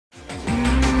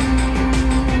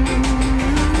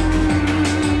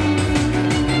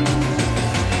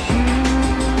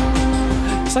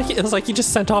it's like you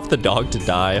just sent off the dog to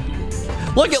die.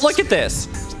 Look at this.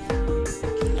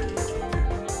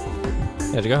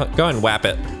 Yeah, go ahead and whap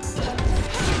it.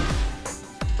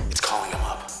 It's calling him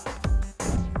up.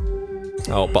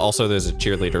 Oh, but also there's a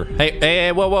cheerleader.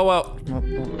 Hey, whoa.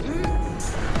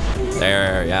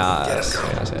 There, yes. Are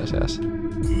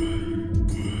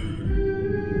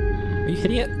you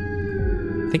hitting it?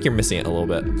 I think you're missing it a little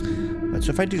bit.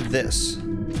 So if I do this.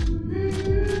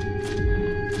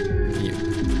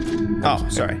 Oh,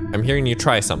 sorry. I'm hearing you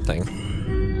try something.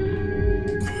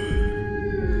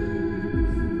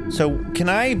 So can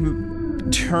I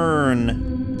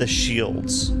turn the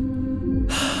shields?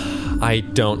 I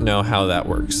don't know how that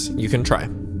works. You can try.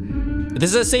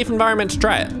 This is a safe environment to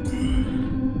try it.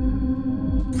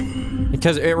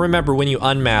 Because remember, when you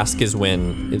unmask is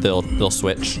when they'll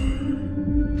switch.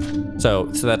 So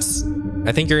that's,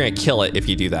 I think you're gonna kill it if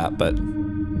you do that, but I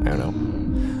don't know.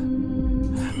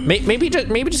 Maybe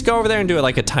just go over there and do it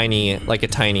like a tiny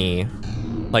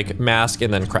mask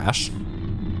and then crash.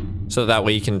 So that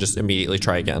way you can just immediately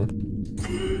try again.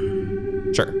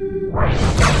 Sure.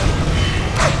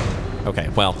 Okay,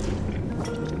 well.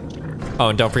 Oh,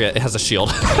 and don't forget, it has a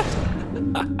shield.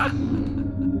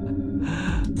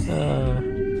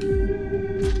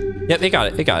 Yep, it got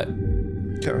it. Okay,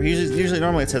 usually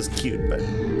normally it says cute, but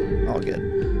all good.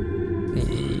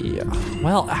 Yeah.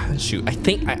 Well, shoot. I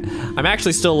think I'm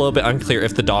actually still a little bit unclear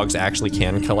if the dogs actually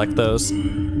can collect those.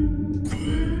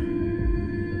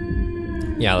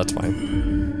 Yeah, that's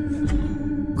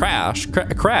fine. Crash,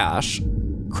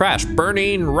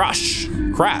 burning rush,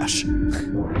 crash.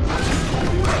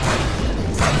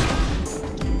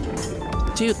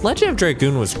 Dude, Legend of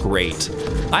Dragoon was great.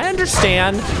 I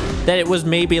understand that it was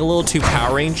maybe a little too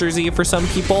Power Rangers-y for some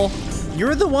people.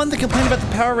 You're the one that complained about the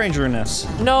Power Ranger-ness.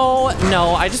 No,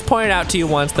 I just pointed out to you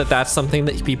once that that's something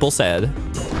that people said.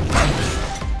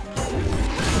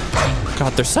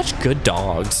 God, they're such good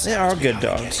dogs. They are good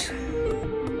dogs.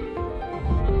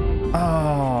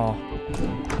 Oh.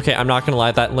 Okay, I'm not gonna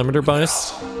lie, that limiter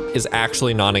bonus is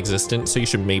actually non-existent, so you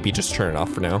should maybe just turn it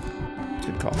off for now.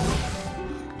 Good call.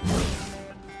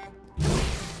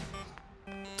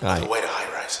 On the way to high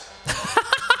rise.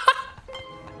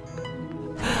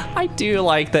 I do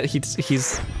like that he's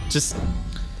just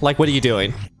like, what are you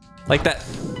doing? Like that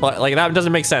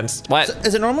doesn't make sense. What?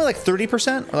 Is it normally like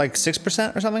 30% or like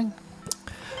 6% or something?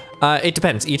 It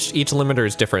depends. Each limiter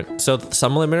is different. So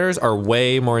some limiters are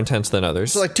way more intense than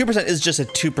others. So like 2% is just a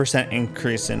 2%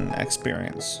 increase in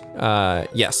experience.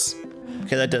 Yes.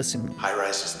 Okay, that does seem High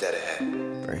rise is dead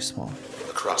ahead. very small.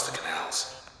 Across the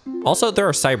canals. Also, there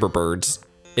are cyberbirds,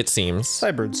 it seems.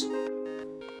 Cybirds.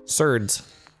 Surds.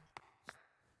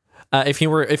 If you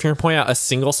were pointing out a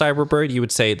single cyberbird, you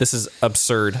would say this is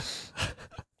absurd.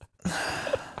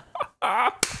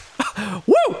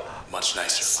 Woo! Much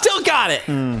nicer. Still got it.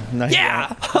 Nice.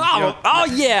 Yeah. Oh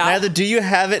yeah. Neither do you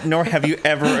have it, nor have you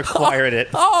ever acquired it.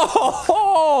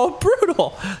 Oh,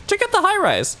 brutal. Check out the high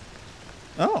rise.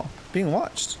 Oh, being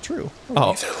watched. True.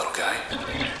 Oh. Hey there, little guy.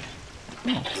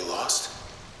 You lost?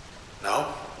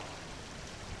 No?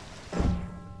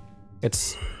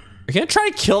 It's. Are you gonna try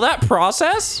to kill that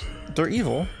process? They're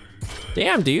evil.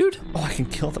 Damn, dude. Oh, I can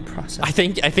kill the process. I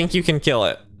think you can kill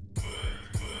it.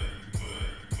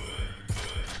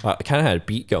 Wow, it kind of had a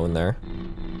beat going there.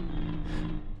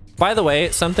 By the way,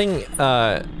 something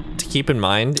to keep in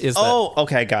mind is that... Oh,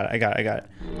 okay, I got it.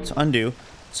 So undo.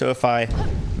 So if I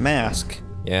mask...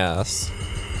 Yes.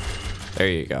 There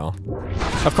you go.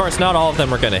 Of course, not all of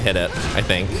them are gonna hit it, I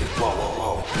think. Whoa.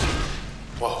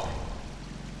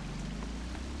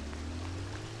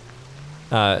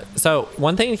 So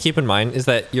one thing to keep in mind is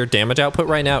that your damage output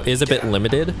right now is a bit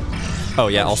limited. Oh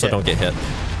yeah, also shit. don't get hit.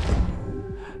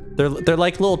 They're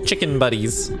like little chicken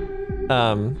buddies.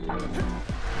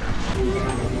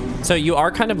 So you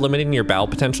are kind of limiting your battle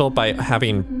potential by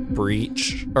having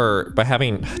breach, or by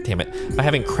having, by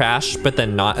having crash, but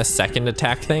then not a second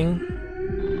attack thing.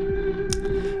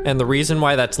 And the reason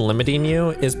why that's limiting you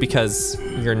is because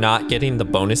you're not getting the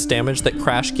bonus damage that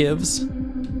crash gives.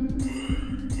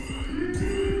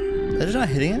 That is not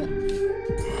hitting it?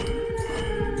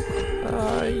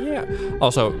 Yeah.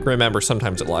 Also, remember,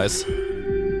 sometimes it lies.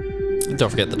 Don't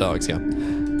forget the dogs, yeah.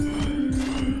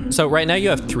 So right now you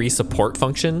have 3 support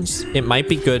functions. It might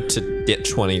be good to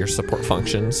ditch one of your support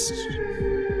functions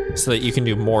so that you can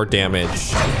do more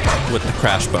damage with the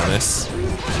crash bonus.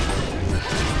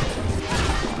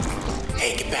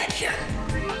 Hey, get back here.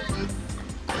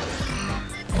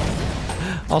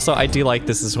 Also, I do like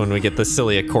this is when we get the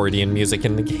silly accordion music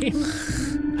in the game.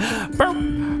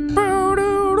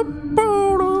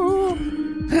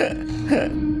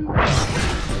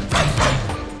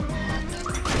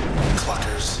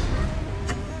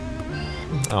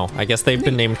 Oh, I guess they've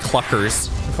been named cluckers.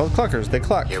 They're called cluckers. They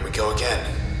cluck. Here we go again.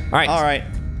 All right. All right.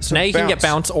 So now you can get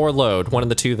bounce or load, one of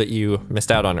the two that you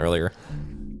missed out on earlier.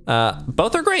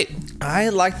 Both are great. I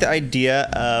like the idea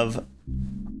of.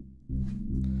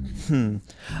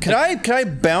 Could I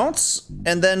bounce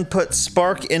and then put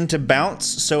spark into bounce?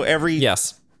 So every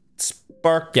Yes.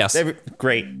 spark. Yes.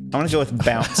 Great. I'm gonna go with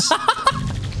bounce.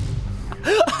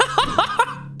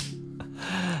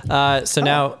 So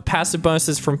now passive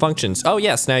bonuses from functions. Oh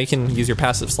yes, now you can use your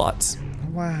passive slots.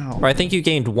 Wow. Or I think you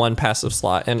gained one passive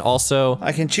slot, and also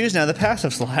I can choose now the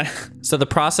passive slot. so the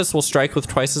process will strike with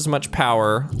twice as much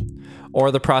power,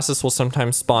 or the process will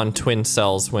sometimes spawn twin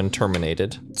cells when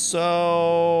terminated.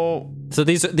 So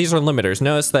these are limiters.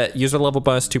 Notice that user level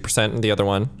bonus 2%, and the other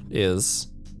one is.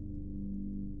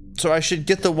 I should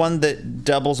get the one that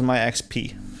doubles my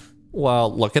XP.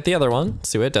 Well, look at the other one,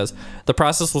 see what it does. The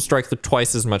process will strike with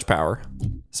twice as much power.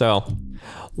 So,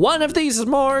 one of these is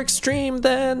more extreme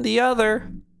than the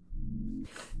other.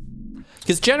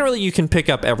 Because generally you can pick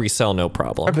up every cell, no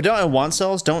problem. But don't I want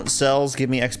cells? Don't cells give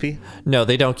me XP? No,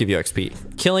 they don't give you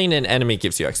XP. Killing an enemy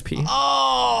gives you XP.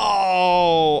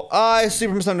 Oh, I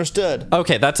super misunderstood.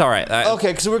 Okay, that's all right.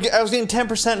 Okay, because I was getting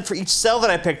 10% for each cell that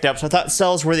I picked up, so I thought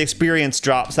cells were the experience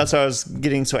drops. That's why I was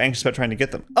getting so anxious about trying to get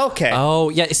them. Okay. Oh,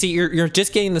 yeah, see, you're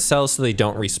just getting the cells so they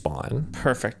don't respawn.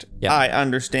 Perfect. Yeah. I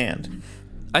understand.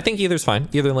 I think either's fine.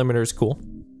 Either limiter is cool.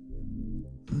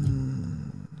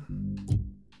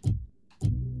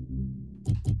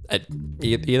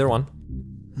 Either one.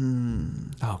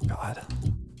 Oh, God.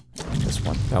 This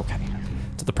one. Okay.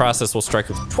 So the process will strike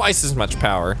with twice as much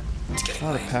power. It's getting A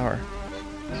lot of late. power.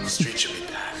 The street should be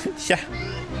packed. Yeah.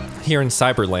 Here in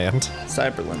Cyberland.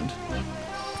 Cyberland.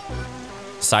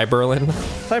 Cyberland?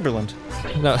 Cyberland.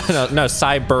 No,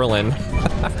 Cyberland.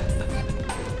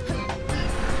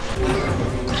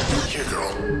 Here,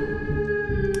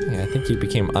 girl. Yeah, I think you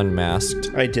became unmasked.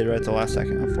 I did right at the last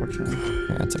second, unfortunately.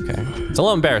 Yeah, it's okay. It's a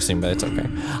little embarrassing, but it's okay.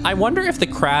 I wonder if the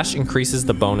crash increases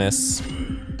the bonus.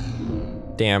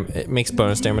 Damn, it makes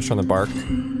bonus damage from the bark.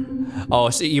 Oh,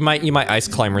 so you might ice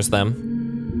climbers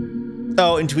them.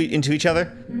 Oh, into each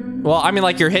other? Well, I mean,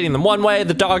 like you're hitting them one way,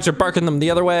 the dogs are barking them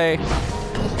the other way.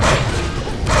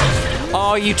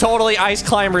 Oh, you totally ice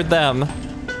climbered them.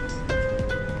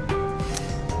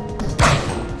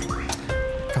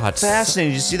 God.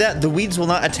 Fascinating. Did you see that? The weeds will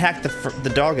not attack the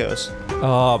doggos.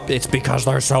 Oh, it's because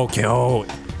they're so cute.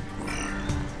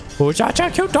 Who's such a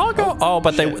cute doggo? Oh,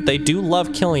 but they do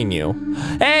love killing you.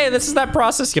 Hey, this is that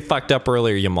process you fucked up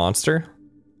earlier, you monster.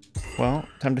 Well,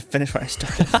 time to finish what I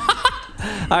started.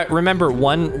 All right, remember,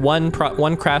 one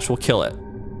crash will kill it,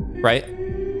 right?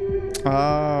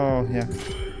 Oh, yeah.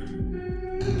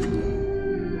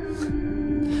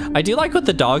 I do like with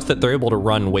the dogs that they're able to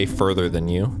run way further than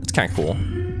you. It's kind of cool.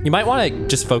 You might want to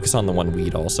just focus on the one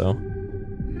weed also.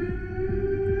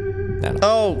 No.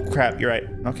 Oh, crap. You're right.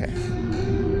 Okay.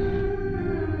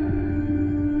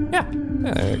 Yeah,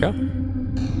 there you go.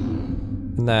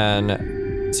 And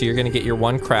then, so you're gonna get your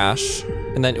one crash,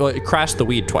 and then crash the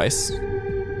weed twice.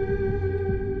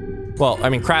 Well, I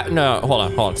mean, no,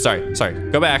 hold on, sorry,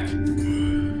 go back.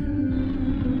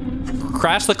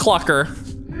 Crash the clucker.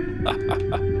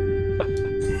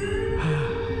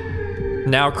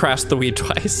 Now crash the weed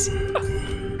twice.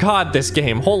 God, this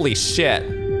game, holy shit.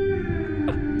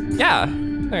 Yeah,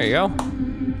 there you go.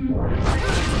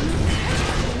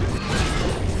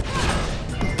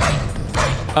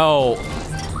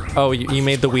 Oh, you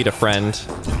made the weed a friend.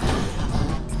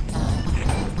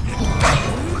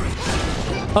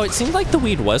 Oh, it seemed like the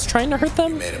weed was trying to hurt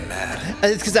them? Made him mad.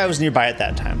 It's because I was nearby at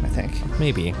that time, I think.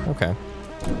 Maybe, okay.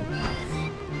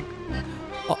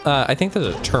 I think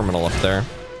there's a terminal up there.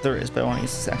 There is, but I want to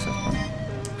use this access point.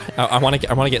 I want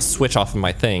to get switch off of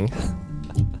my thing.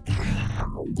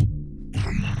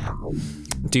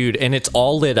 Dude, and it's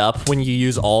all lit up when you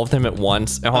use all of them at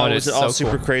once. Oh, is it all so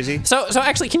super cool. crazy? So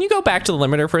actually, can you go back to the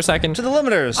limiter for a second? To the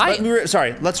limiters.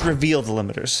 Sorry, let's reveal the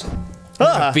limiters.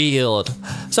 Revealed.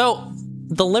 So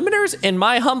the limiters, in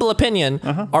my humble opinion,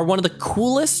 are one of the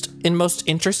coolest and most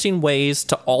interesting ways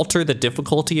to alter the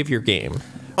difficulty of your game.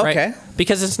 Right? Okay.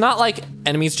 Because it's not like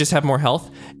enemies just have more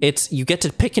health. It's you get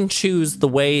to pick and choose the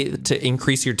way to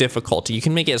increase your difficulty. You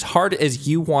can make it as hard as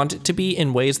you want it to be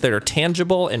in ways that are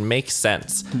tangible and make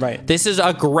sense. Right. This is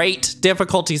a great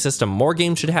difficulty system. More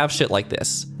games should have shit like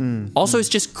this. Also, it's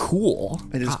just cool.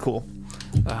 It is cool.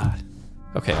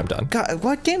 Okay, I'm done. God,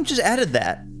 what game just added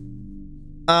that?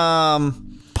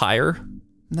 Pyre?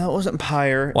 No, it wasn't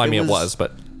Pyre. Well, I mean, it was,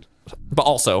 but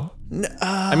also.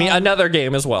 I mean, another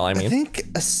game as well, I mean. I think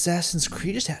Assassin's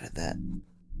Creed just added that.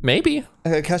 Maybe.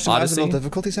 Customizable Odyssey?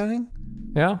 difficulty setting?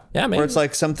 Yeah, maybe. Where it's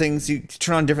like some things you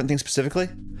turn on different things specifically.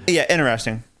 Yeah,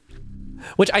 interesting.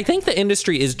 Which I think the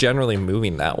industry is generally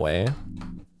moving that way.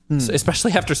 So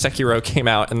especially after Sekiro came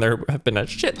out and there have been a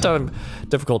shit ton of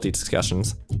difficulty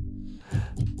discussions.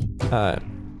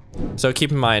 So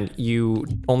keep in mind, you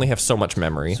only have so much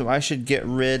memory. So I should get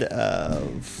rid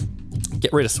of...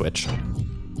 Get rid of Switch.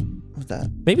 What's that?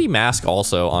 Maybe Mask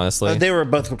also, honestly. They were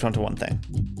both equipped onto one thing.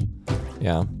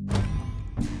 Yeah.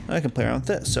 I can play around with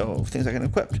this, so things I can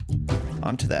equip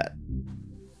onto that.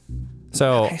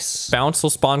 So Nice. bounce will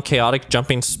spawn chaotic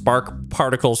jumping spark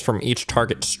particles from each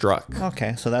target struck.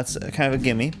 Okay, so that's kind of a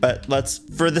gimme, but let's,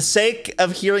 for the sake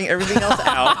of hearing everything else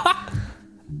out.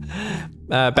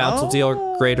 Bounce will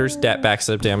deal greater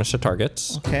backstab damage to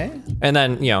targets. Okay. And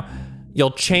then, you know,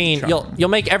 you'll chain, you'll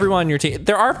make everyone on your team.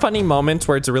 There are funny moments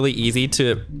where it's really easy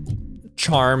to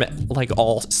charm like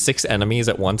all 6 enemies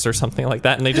at once or something like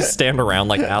that, and they just stand around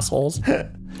like assholes.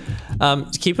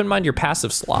 Keep in mind your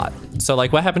passive slot. So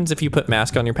like what happens if you put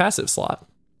Mask on your passive slot?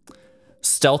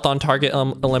 Stealth on target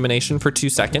elimination for 2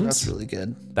 seconds. That's really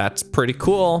good. That's pretty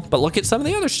cool, but look at some of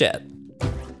the other shit.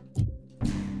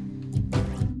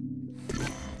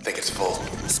 Think it's full.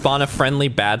 Spawn a friendly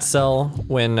bad cell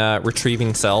when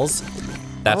retrieving cells.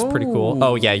 That's pretty cool.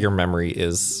 Oh yeah, your memory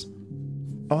is...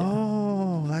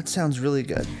 Oh, that sounds really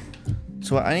good.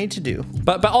 So what I need to do...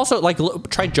 But also, like,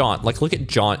 try Jaunt. Like, look at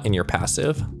Jaunt in your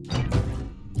passive.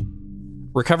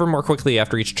 Recover more quickly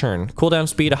after each turn. Cooldown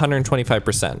speed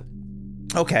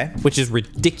 125%. Okay. Which is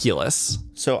ridiculous.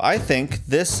 So I think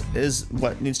this is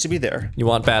what needs to be there. You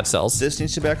want bad cells. This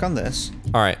needs to be back on this.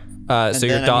 All right. And so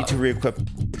then your dog... I need to re-equip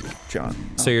John.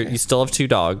 So you still have 2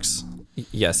 dogs.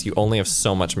 Yes, you only have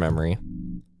so much memory.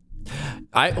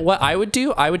 What I would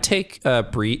do, I would take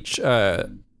Breach.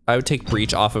 I would take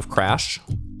Breach off of Crash.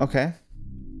 Okay.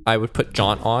 I would put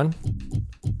Jaunt on.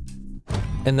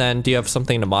 And then do you have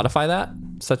something to modify that?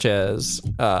 Such as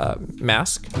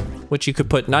Mask, which you could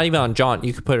put not even on Jaunt,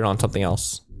 you could put it on something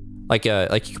else. Like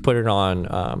you could put it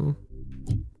on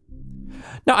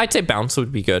no, I'd say Bounce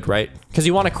would be good, right? Because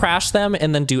you want to crash them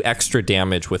and then do extra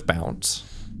damage with Bounce.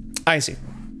 I see.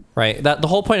 Right? The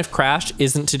whole point of Crash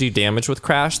isn't to do damage with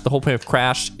Crash. The whole point of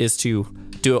Crash is to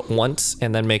do it once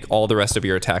and then make all the rest of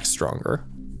your attacks stronger.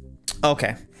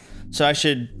 Okay. So I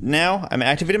should, now I'm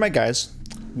activating my guys,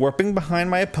 warping behind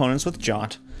my opponents with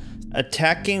Jaunt,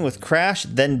 attacking with Crash,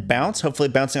 then Bounce, hopefully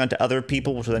bouncing onto other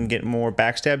people, which will then get more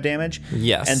backstab damage.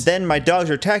 Yes. And then my dogs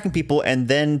are attacking people and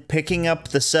then picking up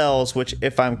the cells, which,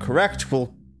 if I'm correct,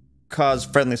 will cause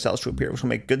friendly cells to appear, which will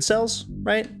make good cells,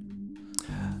 right?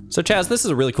 So Chaz, this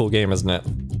is a really cool game, isn't it?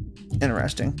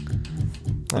 Interesting.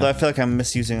 Although I feel like I'm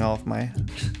misusing all of my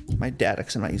data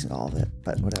because I'm not using all of it,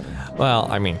 but whatever. Well,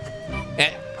 I mean,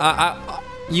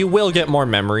 you will get more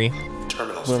memory.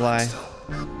 Terminals. Will I? Still.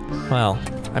 Well,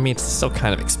 I mean, it's still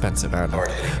kind of expensive, I don't know.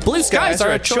 Blue skies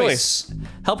are a choice.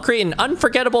 Help create an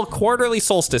unforgettable quarterly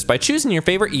solstice by choosing your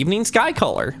favorite evening sky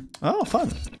color. Oh,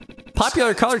 fun.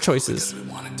 Popular color choices We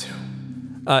wanted to.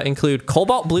 include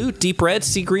cobalt blue, deep red,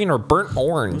 sea green, or burnt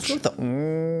orange.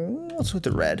 What's with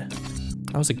the red?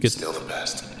 That was a good... Still the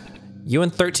best. You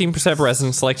and 13% of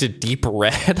residents selected deep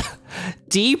red.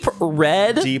 Deep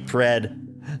red? Deep red.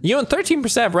 You and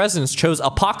 13% of residents chose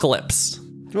apocalypse.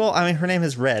 Well, I mean, her name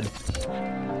is Red.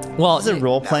 Well, It's a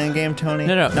role-playing game, Tony.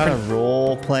 No, Not a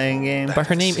role-playing game. but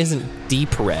her name isn't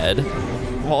deep red.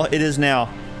 Well, it is now.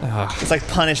 It's like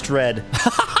Punished Red.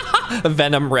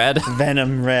 Venom red.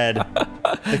 Venom Red.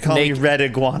 They call me Red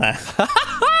Iguana.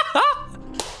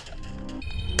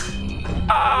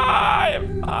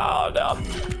 Oh no.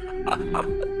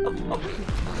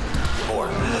 More.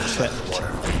 Understand the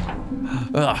water.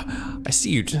 I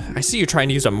see you trying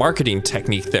to use a marketing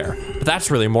technique there, but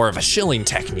that's really more of a shilling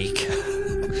technique.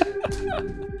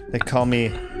 They call me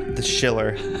the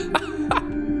Shiller.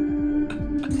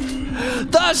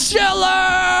 The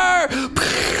Shiller!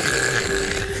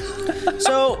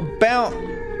 So, bounce.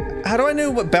 How do I know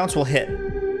what bounce will hit?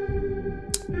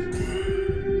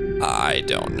 I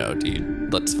don't know,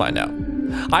 dude. Let's find out.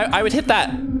 I would hit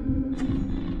that.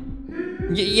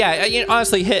 Yeah,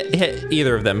 honestly, hit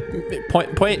either of them.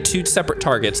 Point at 2 separate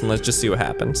targets and let's just see what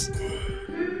happens.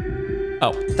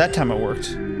 Oh, That time it worked.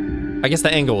 I guess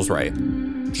the angle was right.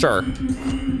 Sure.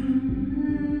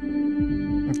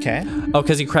 Okay. Oh,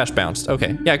 because he crash bounced.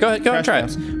 Okay. Yeah, go ahead and try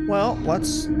Crash it. bounce. Well,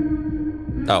 let's...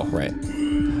 Oh, right.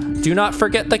 Do not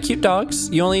forget the cute dogs.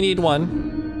 You only need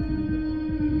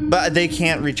 1. But they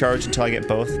can't recharge until I get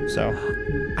both, so...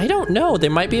 I don't know. They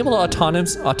might be able to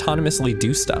autonomously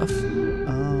do stuff.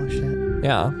 Oh, shit.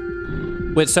 Yeah.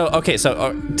 Wait, so, okay,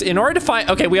 so in order to find,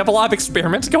 okay, we have a lot of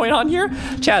experiments going on here.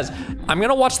 Chaz, I'm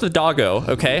gonna watch the doggo,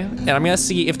 okay? And I'm gonna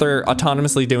see if they're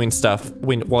autonomously doing stuff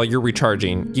while you're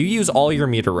recharging. You use all your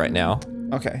meter right now.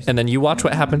 Okay. And then you watch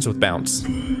what happens with bounce.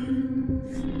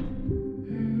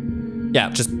 Yeah,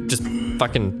 just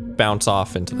fucking bounce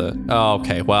off into the, oh,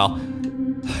 okay, well.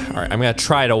 All right, I'm gonna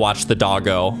try to watch the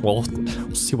doggo. We'll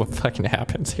see what fucking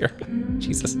happens here.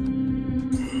 Jesus.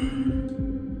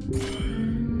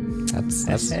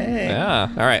 That's hey. Yeah,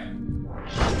 all right.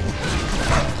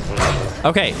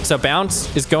 Okay, so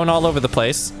bounce is going all over the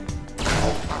place. Get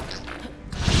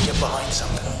behind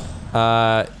something.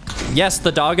 Yes,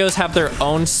 the doggos have their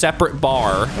own separate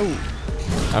bar. Ooh.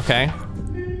 Okay.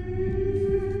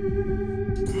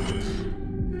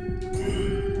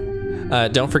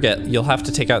 Don't forget, you'll have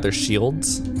to take out their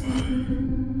shields.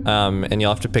 And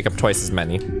you'll have to pick up twice as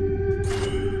many.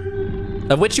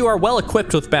 Of which you are well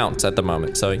equipped with bounce at the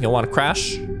moment, so you'll want to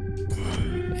crash.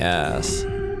 Yes.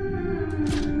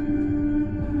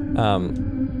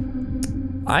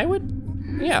 I would,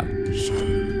 yeah.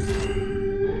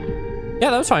 Yeah,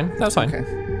 that was fine, that was fine. Okay.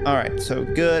 All right, so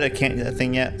good. I can't do that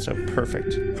thing yet, so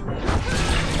perfect.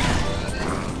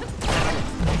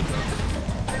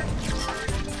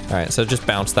 All right, so just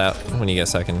bounce that when you get a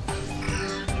second.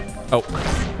 Oh.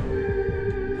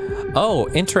 Oh,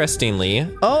 interestingly.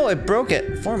 Oh, it broke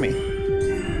it for me.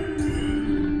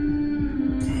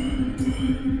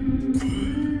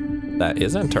 That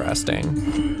is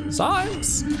interesting.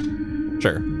 Science.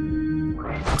 Sure.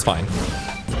 It's fine.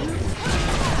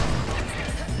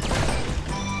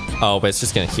 Oh, but it's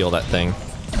just gonna heal that thing.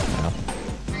 No.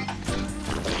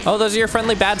 Oh, those are your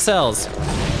friendly bad cells.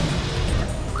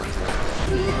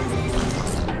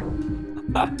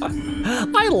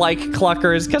 I like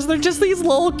cluckers because they're just these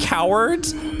little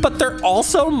cowards, but they're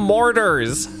also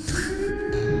mortars.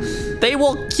 They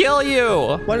will kill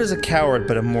you. What is a coward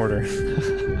but a mortar?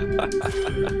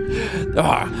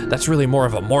 That's really more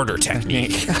of a mortar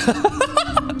technique.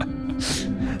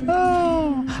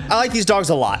 Oh, I like these dogs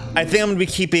a lot. I think I'm gonna be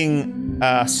keeping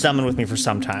Summon with me for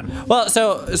some time. Well,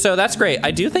 so that's great.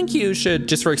 I do think you should,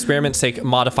 just for experiment's sake,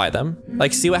 modify them.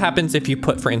 Like, see what happens if you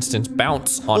put, for instance,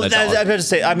 bounce on a dog. I was about to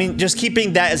say, I mean, just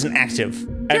keeping that as an active.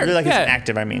 I really like it as an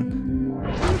active, I mean.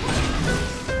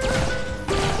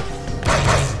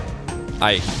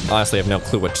 I honestly have no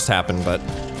clue what just happened, but...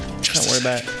 Don't worry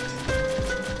about it.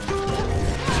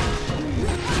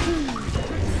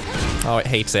 Oh, it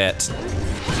hates it.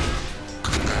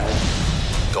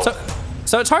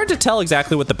 So it's hard to tell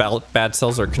exactly what the bad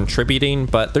cells are contributing,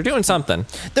 but they're doing something.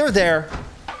 They're there,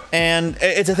 and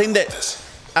it's a thing that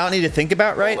I don't need to think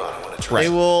about, right? They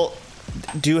will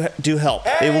do help.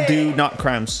 They will do not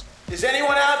crimes. Is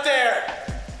anyone out there?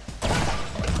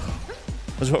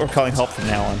 That's what we're calling help from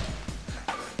now on.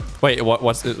 Wait,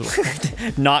 what's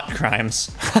it? Not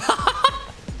crimes.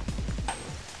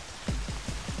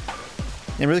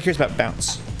 I'm really curious about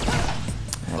bounce.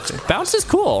 Bounce is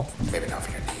cool. Maybe not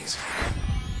for your knees.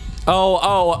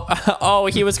 Oh,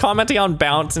 he was commenting on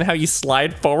bounce and how you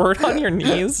slide forward on your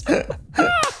knees.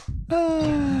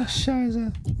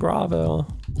 Shiza. Bravo. All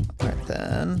right,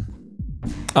 then.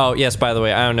 Oh, yes, by the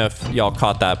way, I don't know if y'all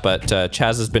caught that, but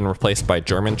Chaz has been replaced by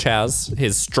German Chaz,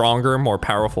 his stronger, more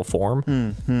powerful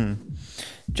form.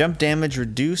 Jump damage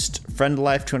reduced, friend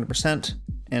life 200%,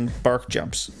 and bark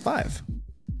jumps 5.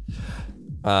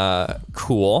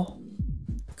 Cool.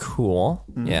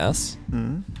 Yes.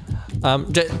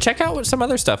 Check out some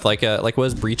other stuff, like what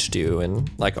does breach do, and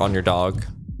like on your dog.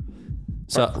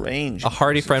 So range. A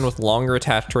hardy friend with longer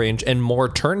attached range and more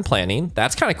turn planning.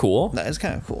 That's kind of cool. That is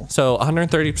kind of cool. So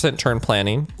 130% turn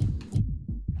planning.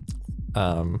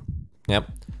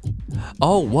 Yep.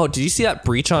 Oh, whoa! Did you see that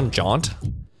breach on Jaunt?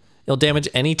 It'll damage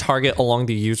any target along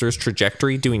the user's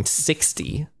trajectory, doing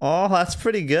 60. Oh, that's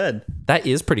pretty good. That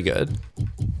is pretty good.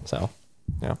 So,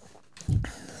 yeah.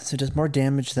 So it does more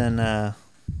damage than... Or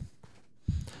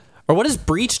what does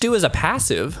breach do as a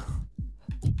passive?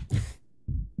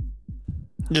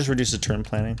 Just reduces turn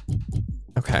planning.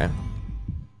 Okay.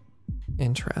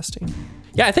 Interesting.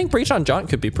 Yeah, I think breach on Jaunt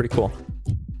could be pretty cool.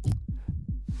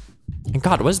 And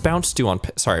God, what does bounce do on...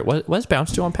 Sorry, what does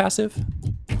bounce do on passive?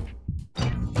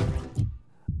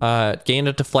 Gain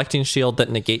a deflecting shield that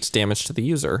negates damage to the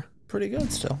user. Pretty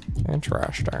good still.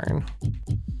 Interesting.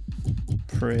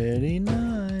 Pretty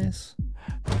nice.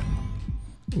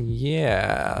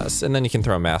 Yes, and then you can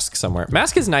throw a mask somewhere.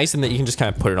 Mask is nice in that you can just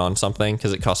kind of put it on something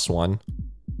because it costs 1.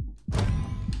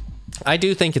 I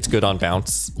do think it's good on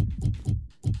bounce.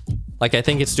 Like, I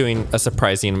think it's doing a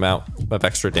surprising amount of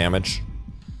extra damage.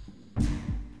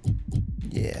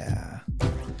 Yeah.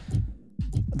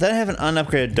 Then I have an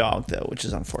unupgraded dog, though, which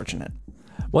is unfortunate.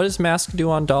 What does mask do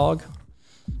on dog?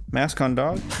 Mask on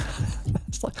dog?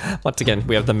 Once again,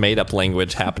 we have the made-up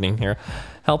language happening here.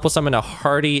 Help will summon a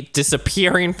hardy,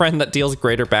 disappearing friend that deals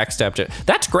greater backstab.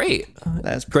 That's great.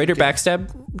 That's greater good.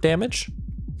 backstab damage.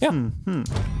 Yeah.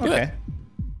 Okay.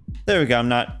 There we go. I'm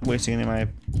not wasting any of my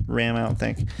RAM, I don't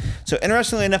think. So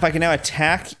interestingly enough, I can now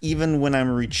attack even when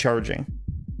I'm recharging.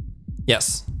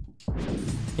 Yes.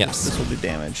 Yes. This will do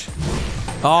damage.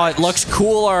 Oh, it looks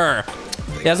cooler.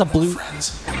 It has a blue.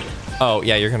 Friends. Oh,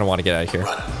 yeah, you're going to want to get out of here.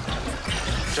 Run.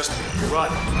 Just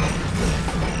run.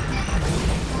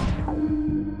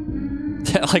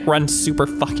 Like, run super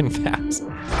fucking fast.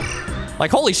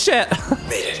 Like, holy shit.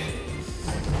 Made it.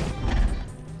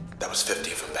 That was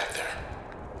 50 of them back there.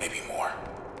 Maybe more.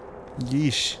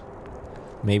 Yeesh.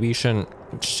 Maybe you shouldn't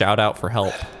shout out for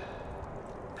help.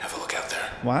 Have a look out there.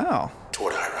 Wow.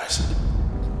 Toward high rise.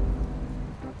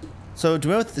 So do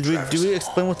we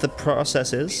explain what the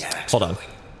process is? Annex Hold on. building.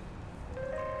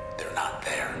 They're not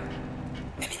there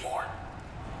anymore.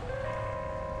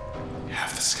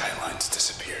 Half the skyline's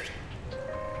disappeared.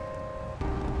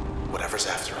 Whatever's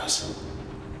after us,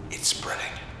 it's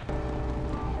spreading.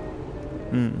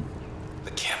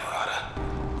 The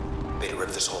Camerata. They'd rip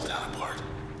this whole town apart.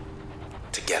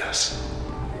 To get us.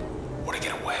 Or to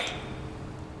get away.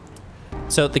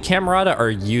 So the Camerata are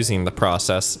using the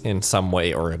process in some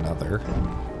way or another.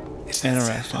 It's in the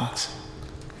Interesting. sandbox.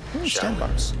 Ooh, Shall we?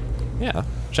 sandbox. Yeah.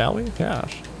 Shall we?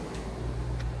 Yes.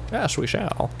 Yes, we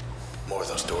shall. More of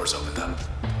those doors opened up.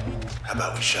 How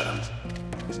about we shut them?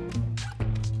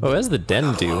 Oh, what does the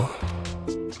den do?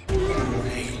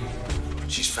 Hey,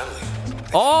 she's friendly.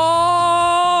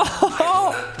 Oh!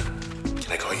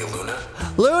 Can I call you Luna?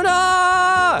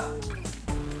 Luna!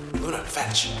 Luna,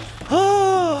 fetch.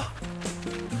 Oh!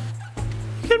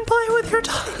 You can play with your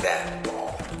dog. That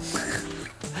ball.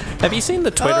 Have you seen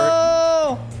the Twitter?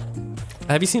 Oh!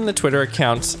 Have you seen the Twitter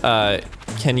account?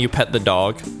 Can you pet the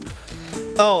dog?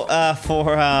 Oh,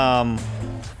 for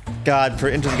God, for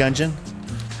Into the Gungeon.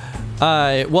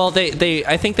 Well, they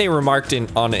I think they remarked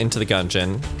on Into the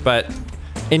Gungeon, but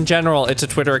in general, it's a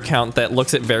Twitter account that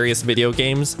looks at various video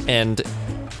games and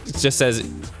it just says,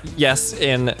 yes,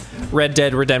 in Red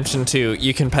Dead Redemption 2,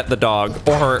 you can pet the dog,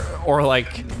 or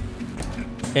like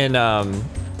in I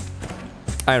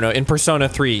don't know, in Persona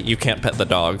 3, you can't pet the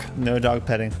dog, No dog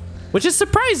petting. which is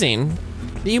surprising.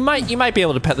 You might be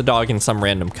able to pet the dog in some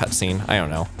random cutscene. I don't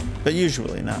know. But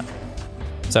usually not.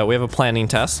 So we have a planning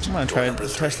test. I'm gonna try to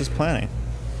test this planning.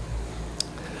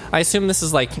 I assume this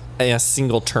is like a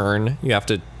single turn. You have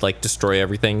to like destroy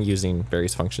everything using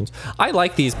various functions. I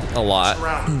like these a lot.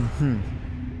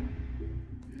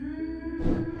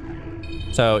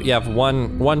 So you have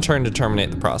one turn to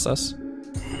terminate the process.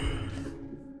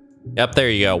 Yep, there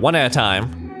you go. One at a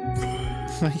time.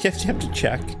 You have to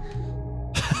check.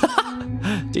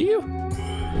 Do you?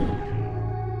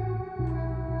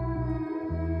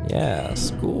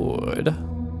 Yes, good.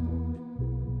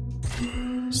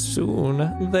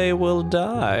 Soon they will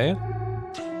die.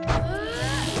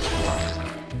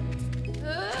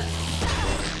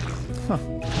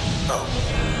 Oh,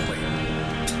 wait.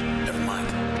 Never mind.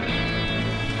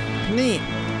 Neat.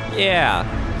 Yeah,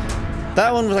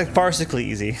 That one was like farcically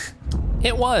easy.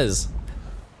 it was.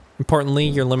 Importantly,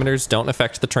 your limiters don't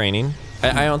affect the training.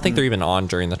 I don't think they're even on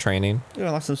during the training. Ooh, I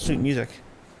like some sweet music.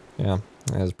 Yeah,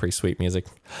 that is pretty sweet music.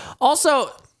 Also,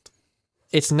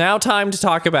 it's now time to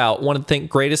talk about one of the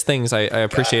greatest things I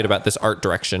appreciate about this art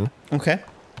direction. Okay.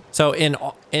 So in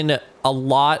a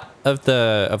lot of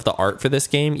the art for this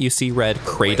game, you see Red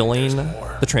cradling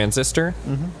the Transistor,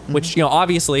 which, you know,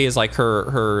 obviously is like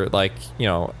her like, you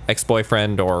know,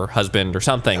 ex-boyfriend or husband or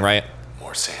something, right?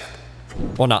 More sand.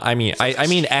 Well, no, I mean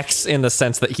ex in the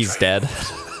sense that he's dead.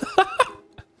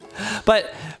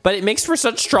 But it makes for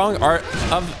such strong art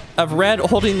of Red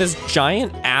holding this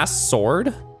giant ass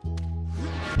sword.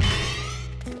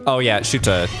 Oh yeah, it shoots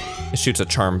a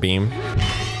charm beam.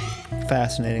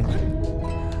 Fascinating.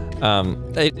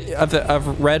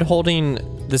 Of Red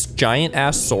holding this giant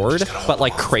ass sword, but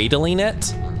like cradling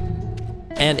it.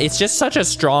 And it's just such a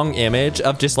strong image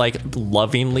of just like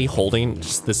lovingly holding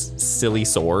just this silly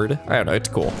sword. I don't know, it's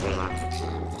cool.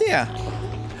 Yeah.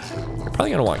 You're probably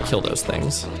gonna want to kill those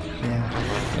things. Yeah.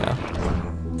 Yeah.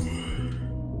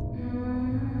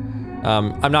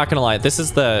 I'm not gonna lie, this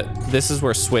is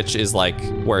where Switch is like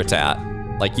where it's at.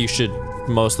 Like you should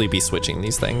mostly be switching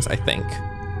these things, I think.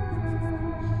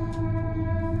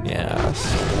 Yes.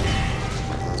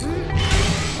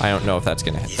 I don't know if that's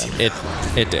gonna hit them.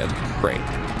 It did. Great.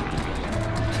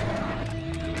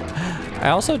 I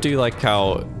also do like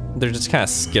how they're just kind of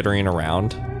skittering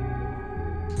around.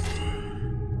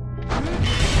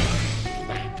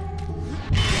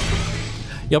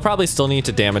 You'll probably still need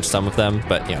to damage some of them,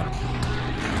 but yeah.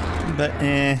 But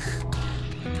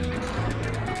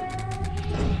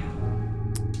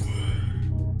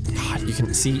God,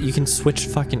 you can switch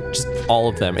fucking just all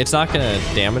of them. It's not gonna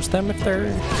damage them if they're...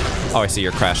 Oh, I see,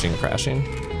 you're crashing. Gotcha.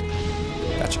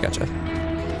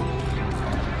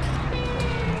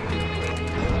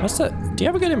 What's that? Do you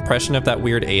have a good impression of that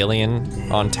weird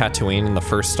alien on Tatooine in the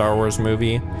first Star Wars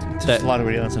movie? there's a lot of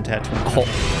aliens on Tatooine.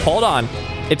 Hold on.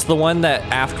 It's the one that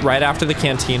right after the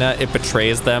cantina, it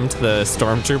betrays them to the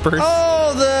stormtroopers.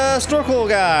 Oh, the snorkel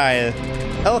guy.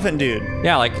 Elephant dude.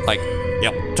 Yeah, like,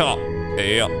 yep, top,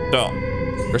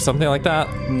 or something like that.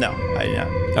 No, yeah.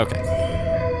 Okay.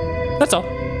 That's all.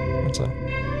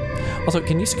 Also,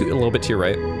 can you scoot a little bit to your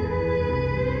right?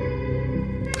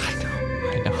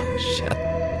 I know, shit.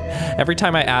 Every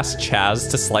time I ask Chaz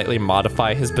to slightly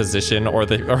modify his position or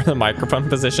the microphone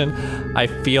position, I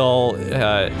feel,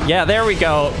 yeah, there we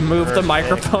go. Move the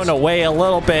microphone away a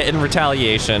little bit in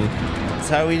retaliation. That's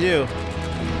how we do.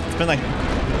 It's been like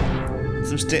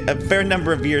a fair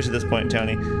number of years at this point,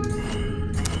 Tony.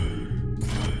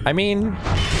 I mean,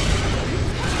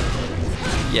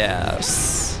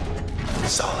 yes.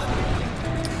 Solid.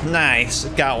 Nice,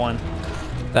 got one.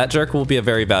 That jerk will be a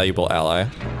very valuable ally.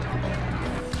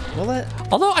 Well,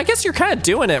 although I guess you're kind of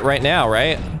doing it right now,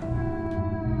 right?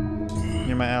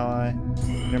 You're my ally.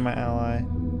 You're my ally.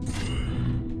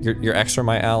 You're extra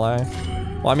my ally.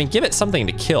 Well, I mean, give it something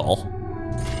to kill.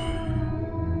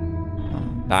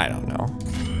 I don't know.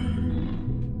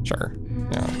 Sure.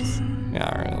 Yeah.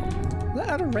 All right. Is that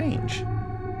out of range?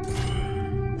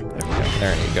 There we go.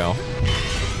 There you go.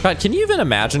 God, can you even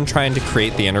imagine trying to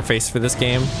create the interface for this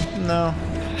game? No.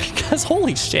 Because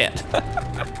holy shit.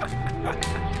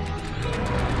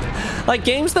 Like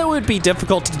games that would be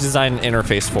difficult to design an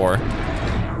interface for.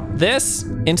 This,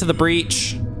 Into the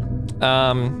Breach,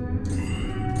 probably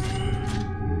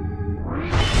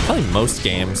most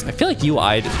games. I feel like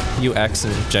UX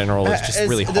in general is just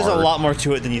really hard. There's a lot more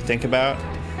to it than you think about.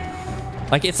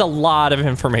 Like it's a lot of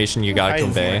information you gotta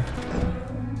convey.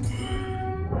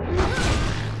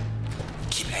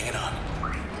 Keep hanging on.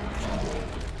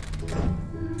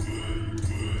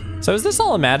 So is this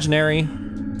all imaginary?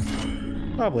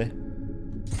 Probably.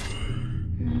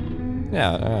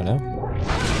 Yeah, I don't know.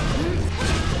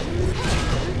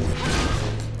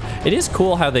 It is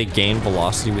cool how they gain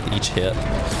velocity with each hit.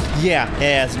 Yeah,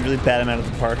 it's a really bad amount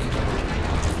of the park.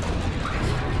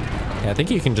 Yeah, I think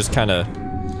you can just kind of...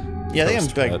 Yeah, I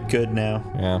think I'm like good now.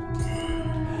 Yeah.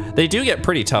 They do get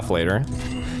pretty tough later.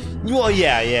 Well,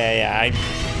 yeah.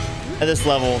 At this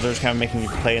level, they're just kind of making you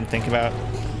play and think about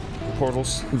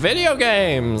portals. Video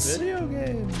games! Video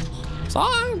games.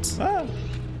 Science! Ah.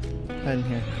 Not in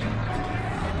here.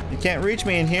 You can't reach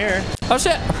me in here. Oh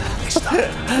shit!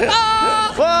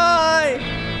 Ah! Why?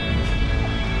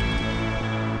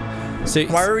 So,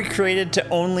 why are we created to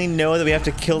only know that we have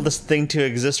to kill this thing to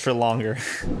exist for longer?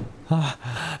 The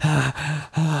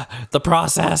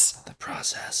process. The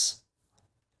process.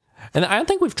 And I don't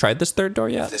think we've tried this third door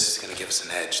yet. If this is gonna give us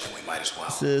an edge, then we might as well.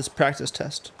 This is practice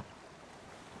test.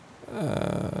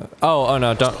 Oh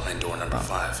no, don't. Door number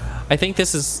 5. I think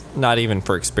this is not even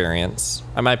for experience.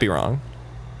 I might be wrong.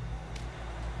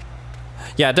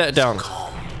 Yeah, don't.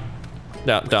 Calm.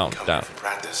 Don't. For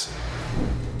practice.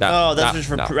 Oh, that's just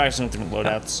for practicing with different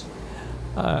loadouts.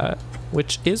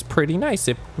 Which is pretty nice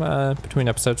if between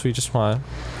episodes we just want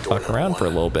to fuck around for a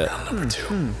little bit. Round number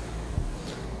 2.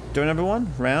 Door number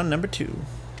 1, round number 2.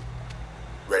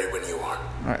 Ready when you are.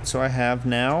 Alright, so I have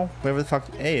now, whatever the fuck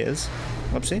A is.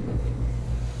 Whoopsie.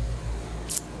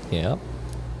 Yeah.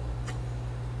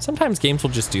 Sometimes games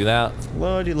will just do that.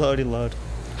 Loady.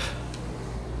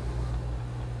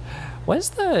 What does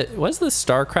the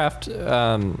StarCraft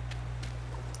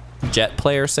jet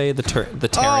player say? The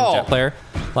Terran jet player?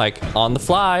 Like, on the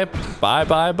fly,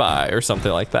 bye, or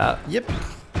something like that. Yep.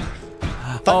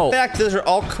 Fun fact, those are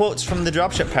all quotes from the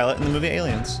dropship pilot in the movie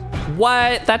Aliens.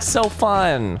 What? That's so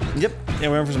fun. Yep. Yeah,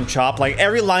 we went for some chop. Like,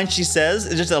 every line she says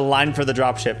is just a line for the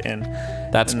dropship in.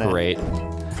 That's great.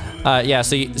 Yeah,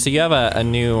 so you have a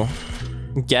new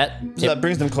get. So that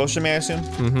brings them closer to me, I assume?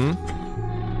 Mm-hmm.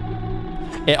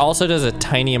 It also does a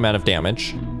tiny amount of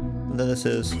damage. And then this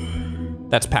is...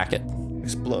 That's packet.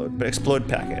 Explode, but explode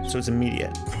packet, so it's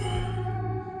immediate.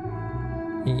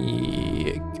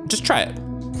 Yeah, just try it.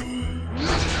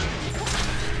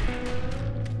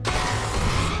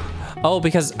 Oh,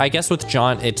 because I guess with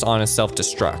John, it's on a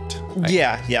self-destruct. Right?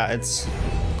 Yeah, it's...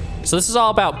 So this is all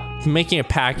about making a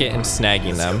packet and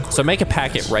snagging them. So make a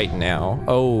packet right now.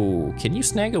 Oh, can you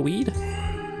snag a weed?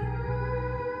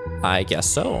 I guess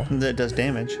so. That does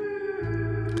damage.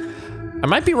 I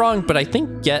might be wrong, but I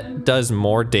think get does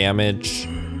more damage.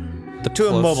 To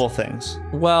immobile things.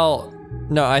 Well,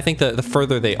 no, I think the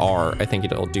further they are, I think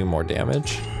it'll do more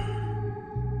damage.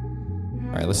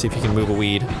 All right, let's see if you can move a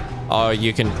weed. Oh,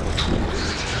 you can.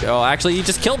 Oh, actually, you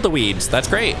just killed the weeds. That's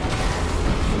great.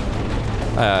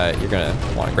 You're gonna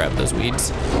want to grab those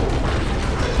weeds.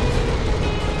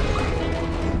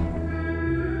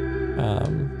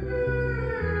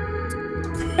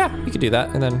 Yeah, you could do that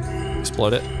and then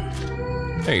explode it.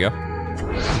 There you go.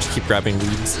 Just keep grabbing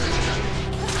weeds.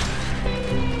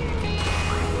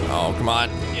 Oh, come on.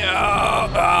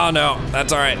 Yeah. Oh, no.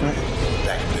 That's all right.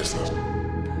 Back in business.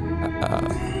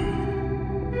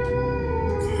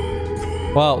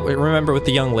 Well, remember with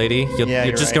the young lady,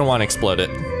 you're just going to want to explode it.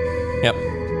 Yep.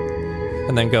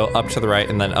 And then go up to the right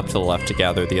and then up to the left to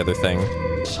gather the other thing.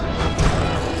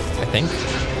 I think.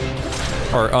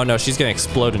 Or, oh no, she's going to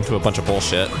explode into a bunch of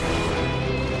bullshit.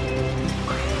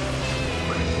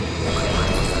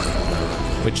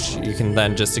 Which you can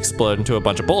then just explode into a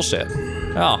bunch of bullshit.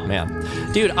 Oh,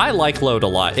 man. Dude, I like load a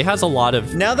lot. It has a lot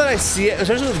of... Now that I see it,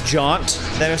 especially with Jaunt,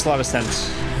 that makes a lot of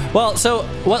sense. Well, so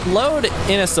what load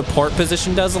in a support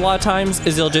position does a lot of times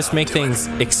is it'll just make things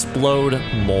explode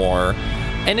more.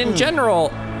 And in general,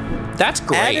 that's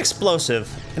great. Add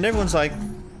explosive. And everyone's like,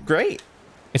 great.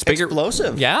 It's bigger.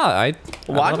 Explosive. Yeah, I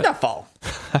Wonderful.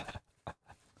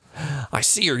 I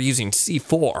see you're using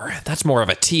C4. That's more of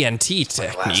a TNT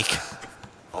technique.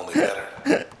 Only better.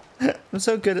 I'm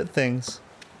so good at things.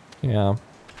 Yeah.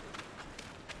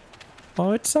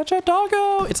 Oh, it's such a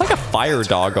doggo. It's like a fire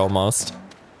dog almost.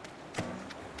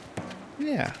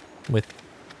 Yeah. With.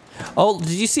 Oh,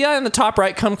 did you see that in the top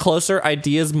right? Come closer.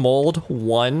 Ideas mold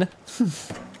 1.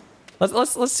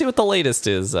 Let's see what the latest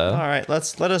is. All right,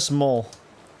 let us mole.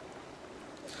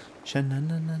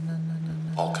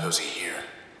 All cozy here,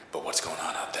 but what's going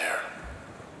on out there?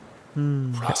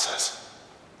 Process.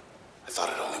 I thought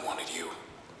it only wanted you.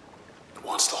 It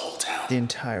wants the whole town. The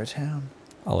entire town.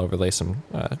 I'll overlay some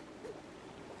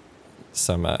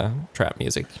trap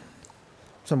music.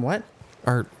 Some what?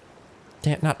 Or,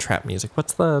 not trap music.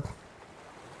 What's the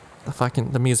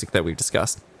music that we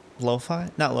discussed? Lo-fi?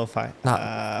 Not lo-fi.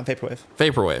 Vaporwave.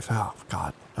 Vaporwave. Oh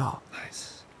God. Oh.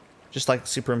 Nice. Just like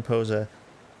superimpose a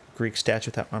Greek statue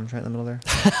with that arms right in the middle there.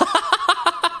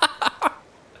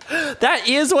 That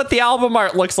is what the album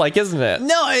art looks like, isn't it?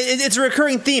 No, it's a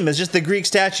recurring theme. It's just the Greek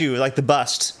statue, like the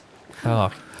bust.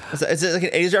 Oh. It's like an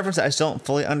 80s reference that I still don't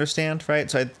fully understand, right?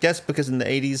 So I guess because in the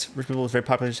 80s, rich people was very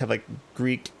popular to just have like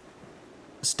Greek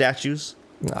statues.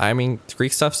 I mean,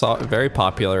 Greek stuff's very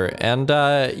popular, and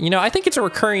you know, I think it's a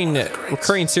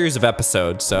recurring series of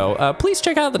episodes. So please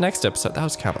check out the next episode. That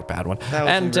was kind of a bad one.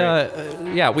 And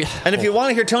yeah, And if you want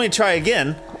to hear Tony try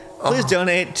again, please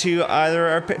donate to either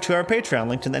our Patreon,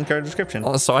 linked in the end card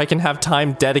description. So I can have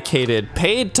time dedicated,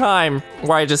 paid time,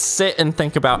 where I just sit and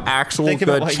think about actual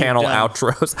good channel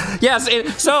outros. Yes,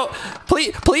 so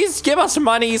please give us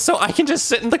money so I can just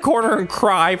sit in the corner and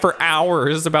cry for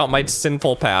hours about my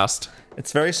sinful past.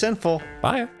 It's very sinful.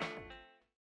 Bye.